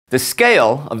The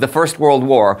scale of the First World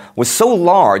War was so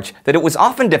large that it was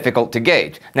often difficult to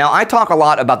gauge. Now, I talk a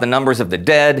lot about the numbers of the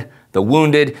dead, the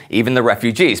wounded, even the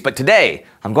refugees, but today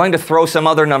I'm going to throw some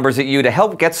other numbers at you to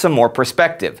help get some more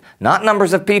perspective. Not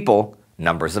numbers of people,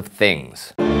 numbers of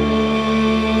things.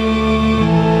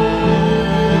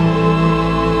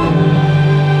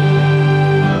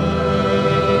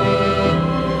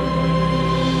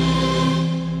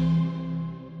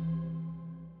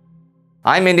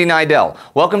 I'm Indy Nidell.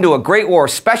 Welcome to a Great War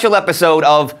special episode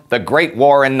of The Great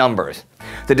War in Numbers.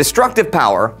 The destructive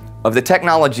power of the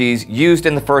technologies used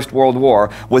in the First World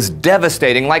War was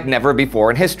devastating like never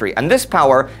before in history, and this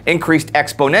power increased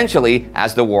exponentially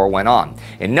as the war went on.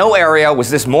 In no area was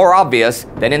this more obvious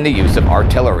than in the use of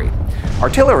artillery.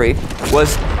 Artillery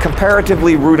was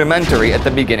comparatively rudimentary at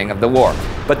the beginning of the war,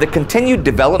 but the continued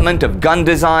development of gun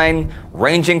design,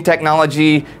 ranging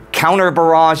technology, counter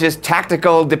barrages,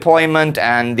 tactical deployment,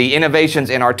 and the innovations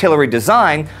in artillery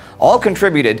design all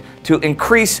contributed to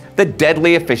increase the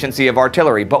deadly efficiency of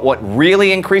artillery. But what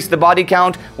really increased the body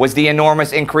count was the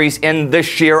enormous increase in the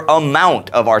sheer amount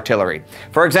of artillery.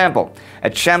 For example,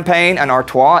 at Champagne and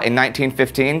Artois in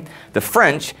 1915, the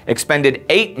French expended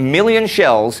 8 million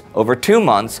shells over 2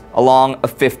 months along a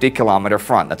 50-kilometer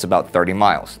front. That's about 30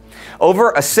 miles.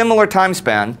 Over a similar time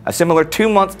span, a similar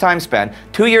 2-month time span,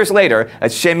 2 years later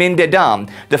at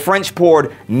Chemin-des-Dames, the French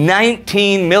poured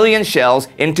 19 million shells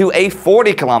into a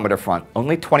 40-kilometer front,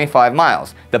 only 25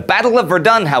 miles. The Battle of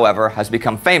Verdun, however, has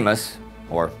become famous,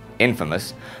 or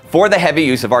infamous, for the heavy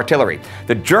use of artillery.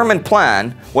 The German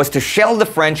plan was to shell the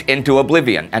French into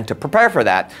oblivion, and to prepare for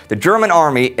that, the German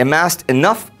army amassed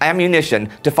enough ammunition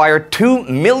to fire 2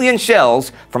 million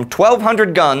shells from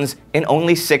 1,200 guns in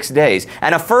only 6 days,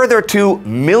 and a further 2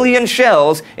 million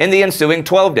shells in the ensuing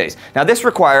 12 days. Now, this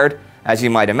required, as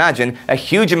you might imagine, a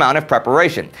huge amount of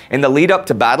preparation. In the lead up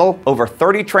to battle, over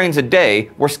 30 trains a day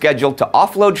were scheduled to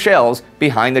offload shells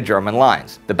behind the German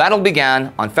lines. The battle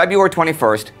began on February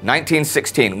 21st,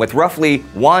 1916, with roughly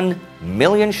 1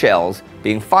 million shells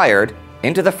being fired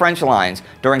into the French lines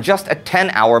during just a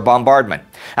 10-hour bombardment.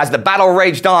 As the battle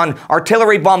raged on,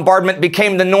 artillery bombardment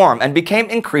became the norm and became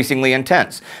increasingly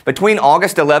intense. Between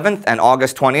August 11th and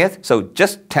August 20th, so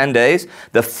just 10 days,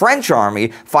 the French army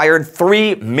fired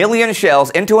 3 million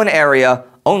shells into an area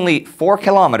only 4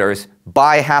 kilometers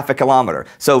by half a kilometer,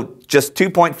 so just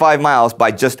 2.5 miles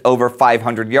by just over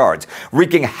 500 yards,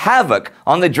 wreaking havoc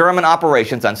on the German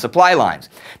operations and supply lines.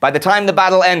 By the time the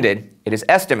battle ended, it is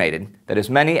estimated that as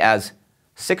many as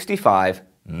 65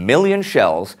 million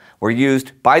shells were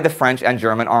used by the French and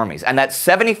German armies, and that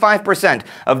 75%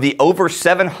 of the over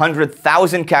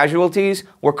 700,000 casualties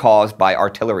were caused by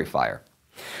artillery fire.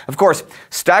 Of course,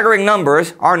 staggering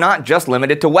numbers are not just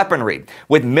limited to weaponry.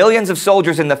 With millions of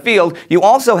soldiers in the field, you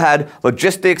also had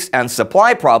logistics and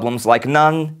supply problems like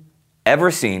none ever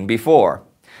seen before.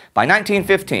 By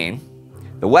 1915,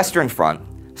 the Western Front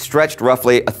stretched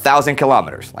roughly 1,000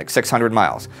 kilometers, like 600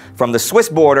 miles, from the Swiss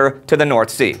border to the North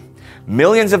Sea.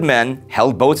 Millions of men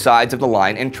held both sides of the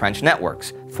line in trench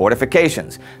networks,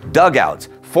 fortifications, dugouts,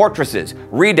 fortresses,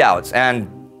 redoubts, and,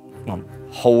 well,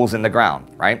 holes in the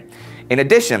ground, right? In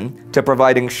addition to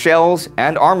providing shells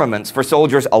and armaments for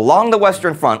soldiers along the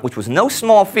Western Front, which was no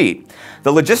small feat,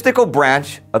 the logistical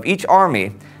branch of each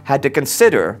army had to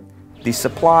consider the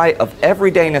supply of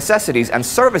everyday necessities and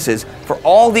services for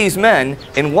all these men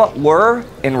in what were,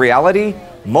 in reality,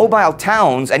 mobile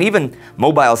towns and even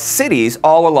mobile cities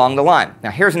all along the line.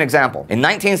 Now, here's an example. In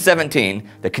 1917,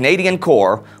 the Canadian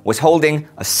Corps was holding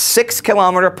a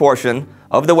 6-kilometer portion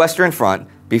of the Western Front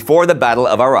before the Battle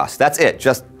of Arras. That's it,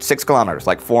 just 6 kilometers,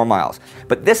 like 4 miles.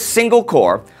 But this single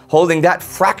corps, holding that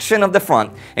fraction of the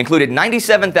front, included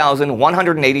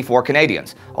 97,184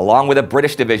 Canadians, along with a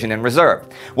British division in reserve.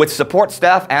 With support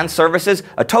staff and services,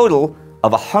 a total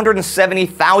of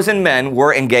 170,000 men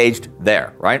were engaged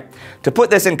there, right? To put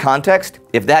this in context,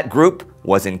 if that group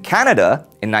was in Canada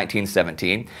in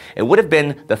 1917, it would have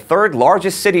been the 3rd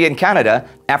largest city in Canada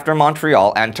after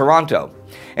Montreal and Toronto.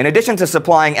 In addition to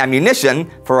supplying ammunition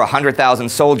for 100,000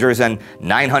 soldiers and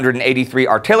 983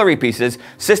 artillery pieces,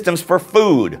 systems for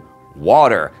food,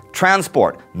 water,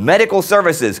 transport, medical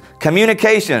services,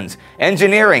 communications,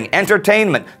 engineering,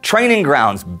 entertainment, training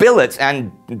grounds, billets,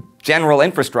 and general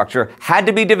infrastructure had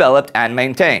to be developed and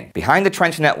maintained. Behind the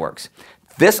trench networks,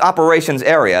 this operations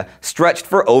area stretched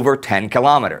for over 10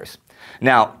 kilometers.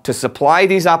 Now, to supply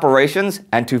these operations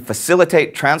and to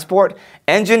facilitate transport,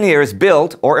 engineers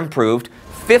built or improved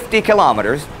 50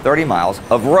 kilometers, 30 miles,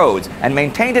 of roads and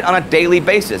maintained it on a daily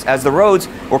basis as the roads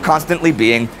were constantly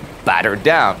being battered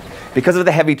down. Because of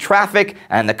the heavy traffic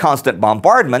and the constant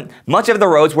bombardment, much of the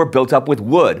roads were built up with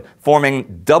wood,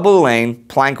 forming double-lane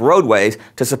plank roadways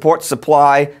to support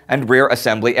supply and rear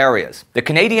assembly areas. The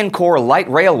Canadian Corps Light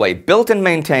Railway built and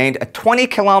maintained a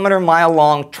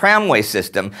 20-kilometer-mile-long tramway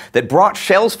system that brought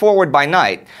shells forward by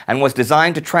night and was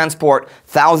designed to transport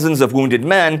thousands of wounded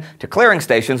men to clearing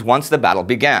stations once the battle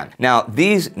began. Now,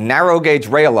 these narrow-gauge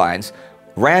rail lines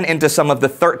ran into some of the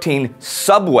 13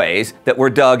 subways that were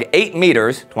dug 8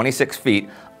 meters, 26 feet,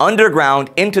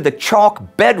 underground into the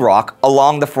chalk bedrock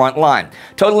along the front line.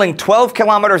 Totaling 12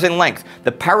 kilometers in length,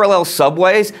 the parallel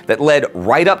subways that led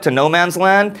right up to no man's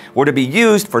land were to be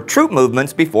used for troop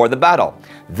movements before the battle.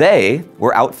 They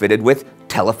were outfitted with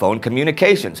telephone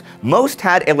communications. Most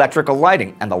had electrical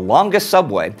lighting, and the longest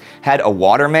subway had a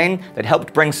water main that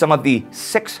helped bring some of the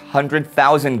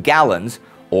 600,000 gallons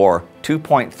or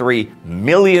 2.3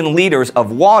 million liters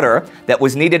of water that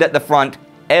was needed at the front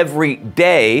every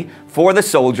day for the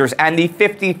soldiers and the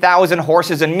 50,000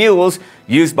 horses and mules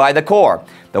used by the Corps.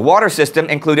 The water system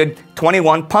included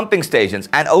 21 pumping stations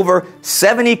and over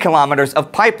 70 kilometers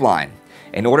of pipeline.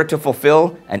 In order to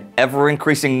fulfill an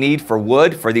ever-increasing need for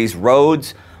wood for these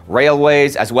roads,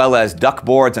 railways, as well as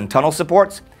duckboards and tunnel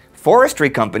supports, forestry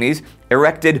companies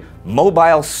erected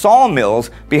mobile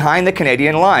sawmills behind the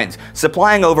Canadian lines,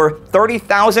 supplying over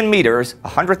 30,000 meters,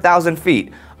 100,000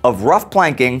 feet, of rough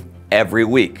planking every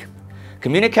week.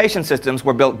 Communication systems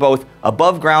were built both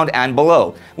above ground and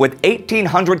below, with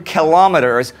 1,800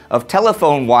 kilometers of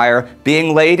telephone wire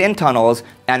being laid in tunnels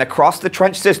and across the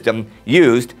trench system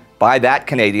used by that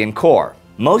Canadian Corps.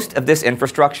 Most of this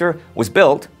infrastructure was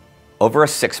built over a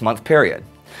 6-month period.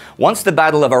 Once the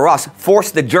Battle of Arras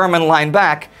forced the German line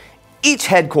back, each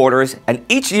headquarters and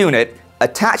each unit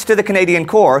attached to the Canadian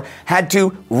Corps had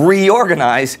to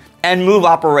reorganize and move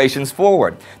operations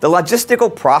forward. The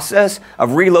logistical process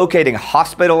of relocating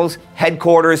hospitals,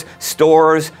 headquarters,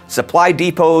 stores, supply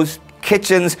depots,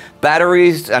 kitchens,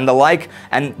 batteries, and the like,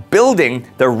 and building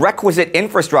the requisite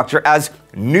infrastructure as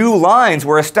new lines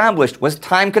were established was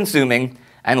time-consuming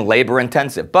and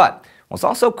labor-intensive, but was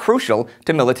also crucial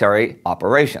to military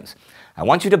operations. I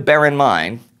want you to bear in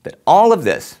mind that all of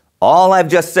this, all I've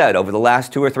just said over the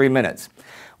last 2 or 3 minutes,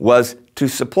 was to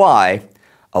supply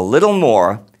a little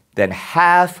more than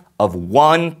half of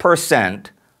 1%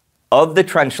 of the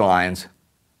trench lines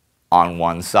on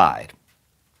one side.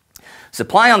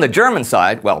 Supply on the German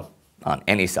side, well, on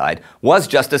any side, was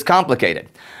just as complicated.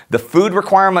 The food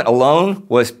requirement alone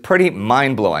was pretty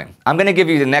mind-blowing. I'm going to give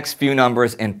you the next few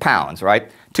numbers in pounds,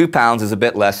 right? 2 pounds is a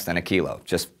bit less than a kilo,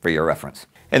 just for your reference.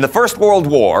 In the First World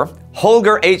War,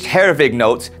 Holger H. Herwig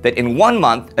notes that in 1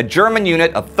 month, a German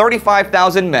unit of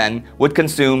 35,000 men would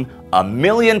consume 1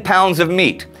 million pounds of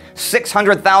meat,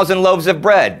 600,000 loaves of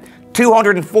bread,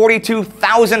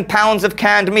 242,000 pounds of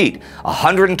canned meat,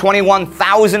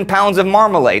 121,000 pounds of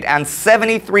marmalade, and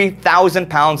 73,000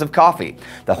 pounds of coffee.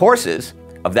 The horses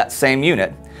of that same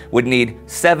unit would need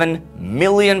 7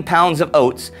 million pounds of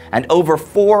oats and over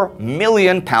 4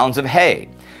 million pounds of hay.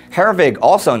 Herwig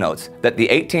also notes that the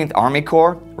 18th Army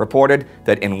Corps reported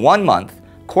that in 1 month,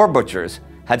 Corps butchers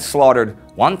had slaughtered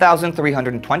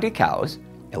 1,320 cows,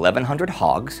 1,100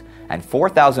 hogs, and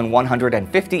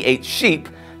 4,158 sheep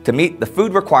to meet the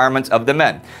food requirements of the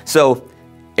men. So,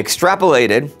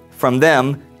 extrapolated from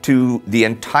them to the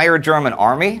entire German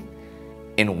army,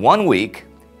 in 1 week,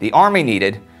 the army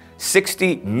needed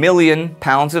 60 million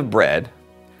pounds of bread,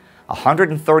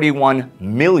 131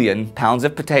 million pounds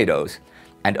of potatoes,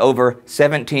 and over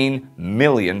 17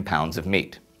 million pounds of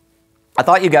meat. I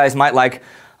thought you guys might like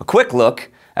a quick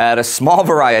look at a small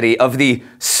variety of the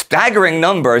staggering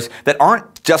numbers that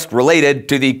aren't just related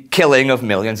to the killing of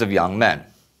millions of young men.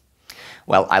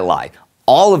 Well, I lie.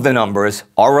 All of the numbers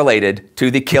are related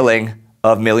to the killing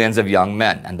of millions of young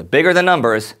men. And the bigger the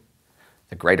numbers,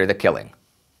 the greater the killing.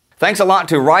 Thanks a lot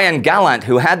to Ryan Gallant,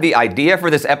 who had the idea for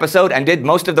this episode and did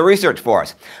most of the research for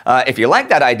us. If you like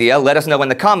that idea, let us know in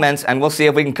the comments, and we'll see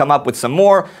if we can come up with some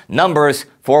more numbers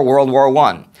for World War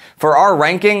I. For our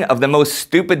ranking of the most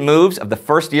stupid moves of the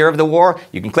first year of the war,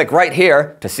 you can click right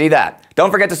here to see that.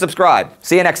 Don't forget to subscribe.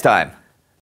 See you next time.